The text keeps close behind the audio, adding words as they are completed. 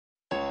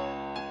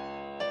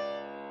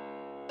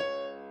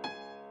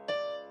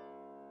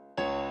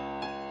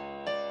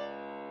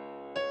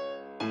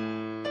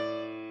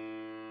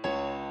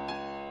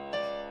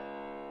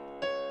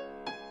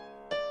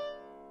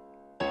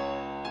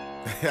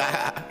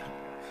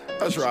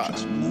That's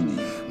right.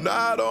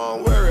 Nah,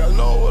 don't worry, I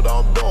know what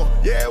I'm doing.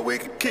 Yeah, we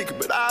can kick it,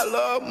 but I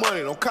love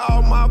money. Don't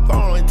call my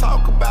phone, ain't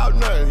talk about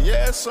nothing.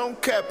 Yes, I'm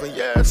capping,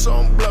 yes,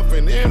 I'm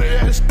bluffing. End of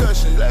that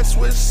discussion, let's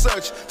switch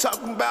such.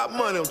 Talking about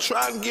money, I'm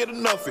trying to get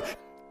enough of it.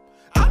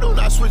 I do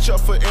not switch up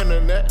for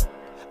internet.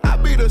 I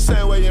be the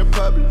same way in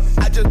public.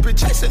 I just be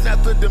chasing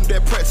after them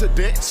dead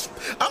presidents.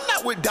 I'm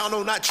not with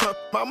Donald, not Trump.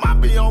 My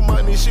mom be on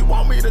money, she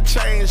want me to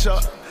change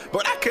up.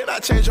 But I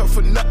cannot change her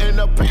for nothing.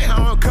 Up in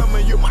how I'm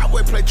coming, you might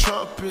way play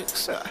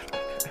trumpets.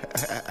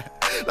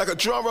 Like a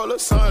drum roller,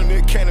 son,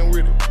 Nick Cannon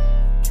with it.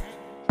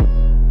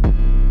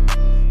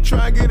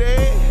 Try and get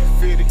in,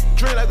 fit it.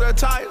 Drink like a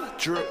tire,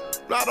 drip.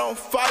 Light on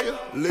fire,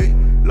 lit.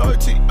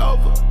 Loyalty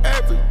over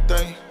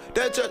everything.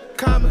 That's just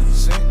common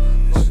sense.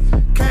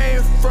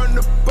 Came from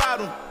the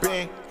bottom,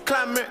 been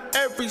climbing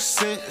every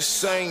since.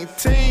 Same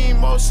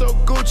team, also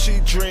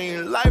Gucci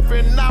dream. Life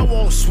and I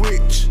won't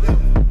switch.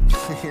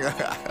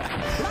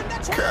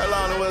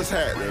 Carolina, what's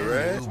happening,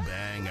 man?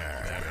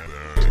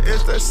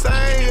 It's the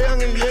same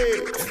young and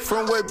yeah,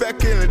 from way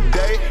back in the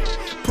day.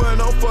 Putting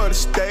on for the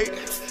state,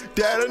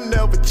 that'll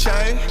never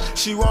change.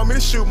 She want me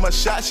to shoot my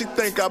shot, she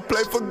think I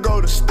play for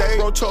Golden State.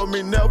 Bro told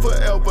me never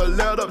ever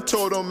let up,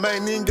 told him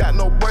ain't even got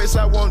no brakes.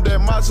 I want that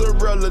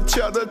mozzarella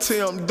cheddar,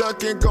 Tim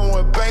Duncan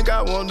going bank.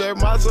 I want that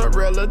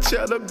mozzarella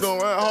cheddar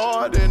going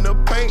hard in the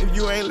paint. If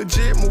you ain't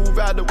legit, move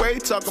out the way.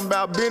 Talking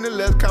about business,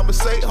 let's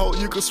conversate. Hope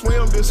you can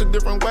swim this a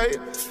different way.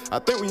 I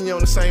think we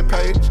on the same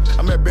page.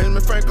 I'm at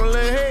Benjamin Franklin,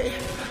 hey,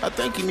 I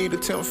think you need a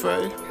 10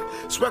 fade.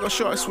 Swagger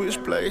short,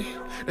 switchblade.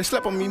 They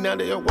slap on me, now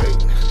they awake.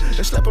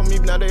 They slap on me,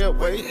 now they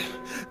awake.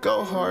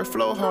 Go hard,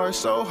 flow hard,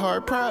 so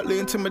hard, proudly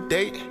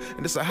intimidate.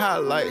 And it's a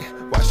highlight,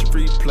 watch the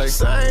replay.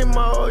 Same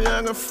old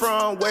youngin'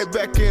 from way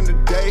back in the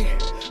day.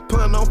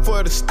 Putting on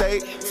for the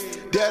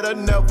state, that'll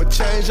never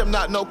change. I'm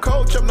not no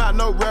coach, I'm not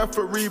no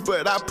referee,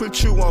 but I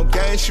put you on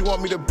game. She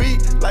want me to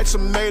beat like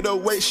some NATO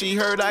weight. She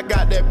heard I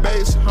got that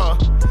bass,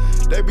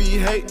 They be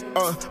hate,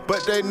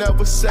 but they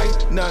never say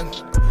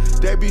nothing.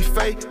 They be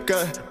fake,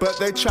 but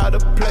they try to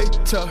play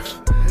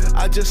tough.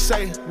 I just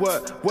say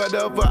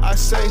whatever I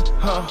say,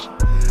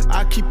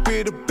 I keep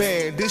it a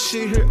band. This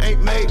shit here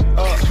ain't made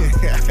up.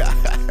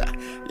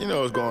 You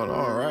know what's going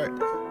on, right?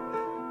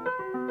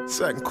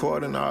 Second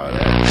quarter and all that.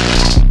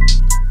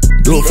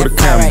 Do it for the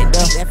camera.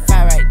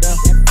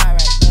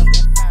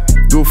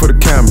 Do it for the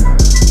camera.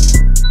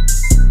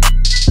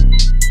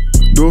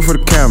 Do it for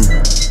the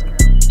camera.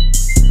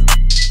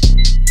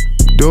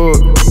 Do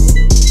it.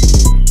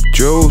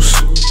 Juice.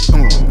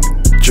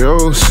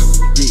 Juice.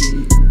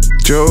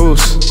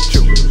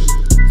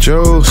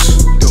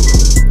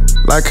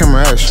 Like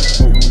camera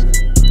action.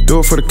 Do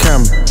it for the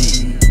camera.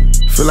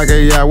 Feel like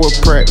AI will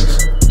practice.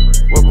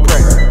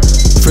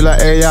 Feel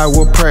like AI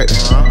will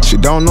practice. She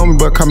don't know me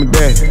but call me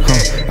daddy.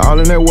 All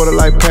in that water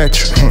like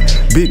Patrick.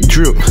 Big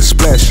drip,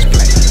 splash.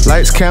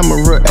 Lights,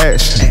 camera,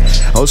 action.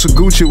 Oh, so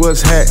Gucci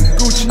was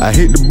happening. I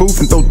hit the booth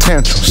and throw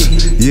tantrums.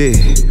 Yeah,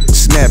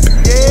 snapping.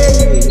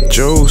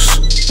 Juice,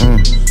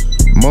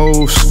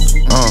 moves,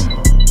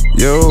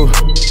 yo,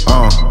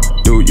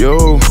 do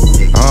yo,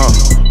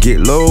 get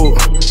low,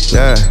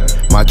 yeah,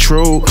 my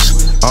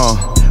troops,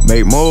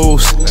 make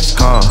moves,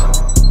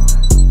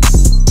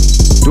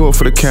 do it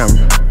for the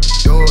camera.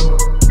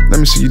 Let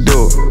me see you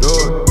do it.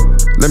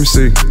 Let me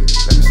see.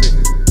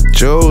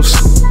 Juice,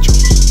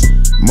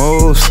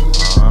 moves,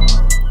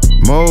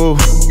 move,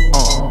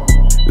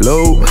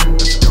 low,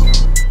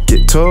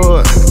 get to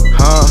it,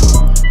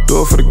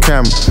 do it for the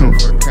camera.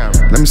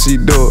 Let me see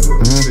you do it.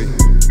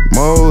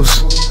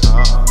 Moves,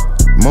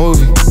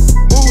 movie,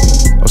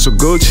 also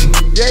Gucci,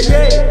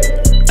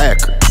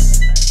 accurate.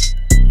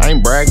 I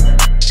ain't bragging.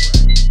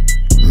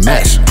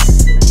 Mash,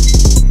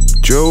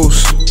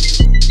 juice,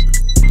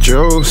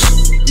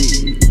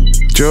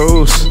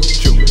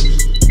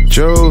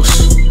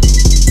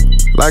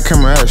 like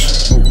camera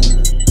action.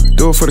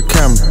 Do it for the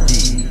camera.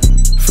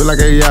 Feel like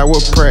AI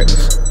will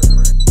practice.